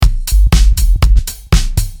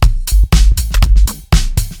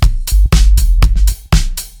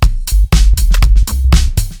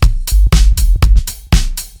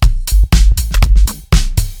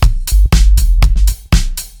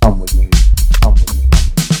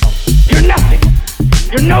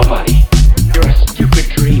You're nobody. You're a stupid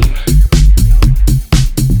dream.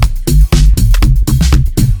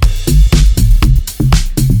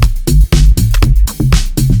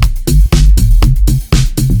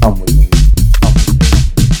 Come with me.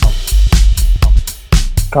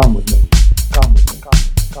 Come with me. Come with me.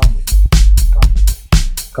 Come with me.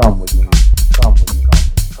 Come with me. Come with me. Come with me.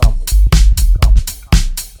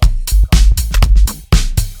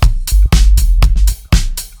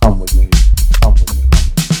 Come with me. Come with me.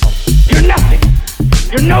 You're nothing.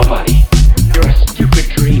 You're nobody. You're a stupid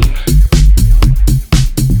dream.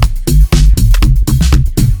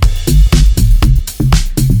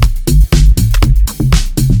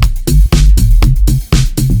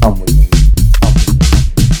 Come with me.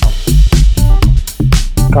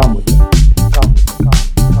 Come with me. Come with me.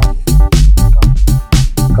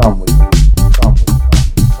 Come with me. Come with me. Come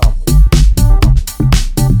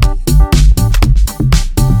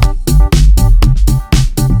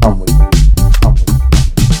with me.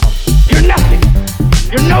 You're nothing.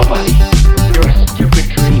 You're nobody. You're a stupid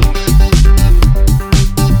dream.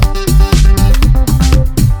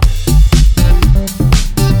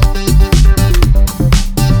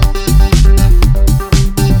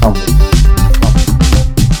 Come with me.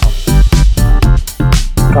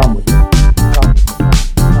 Come with me.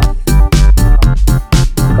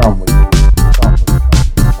 Come with me.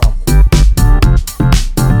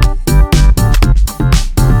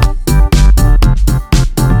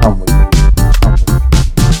 Come with me.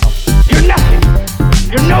 You're nothing.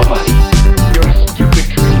 You're nobody. You're a stupid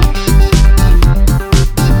dream.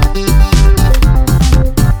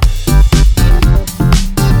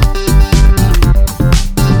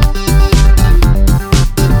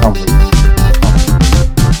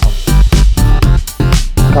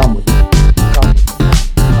 Come with me. Come with me.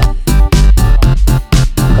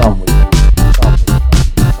 Come with me.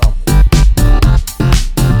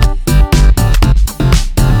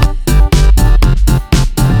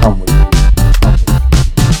 Come with me.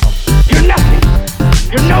 You're nothing.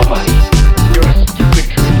 You're nobody. You're a stupid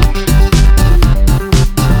dream.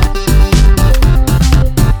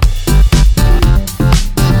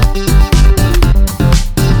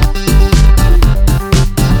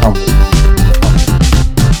 Come with me.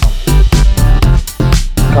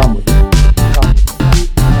 Come with me.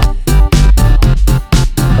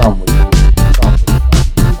 Come with me.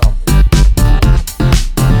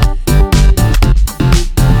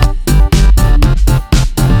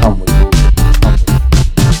 Come with me.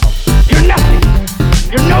 You're nothing.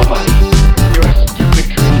 You're nobody. You're a stupid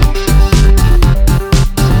dream.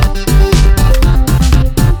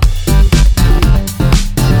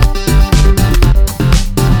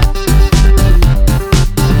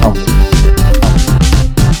 Come with me.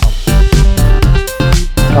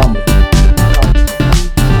 Come with me.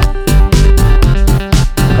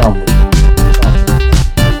 Come with me.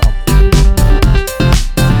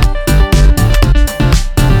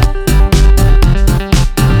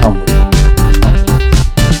 Come with me.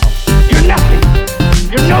 You're nothing.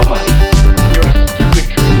 You're nobody. You're a stupid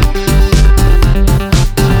dream.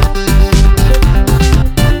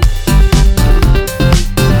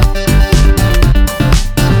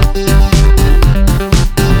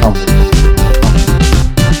 Come with me.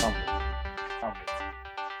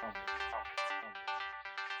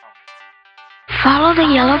 Follow the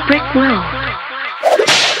yellow brick road.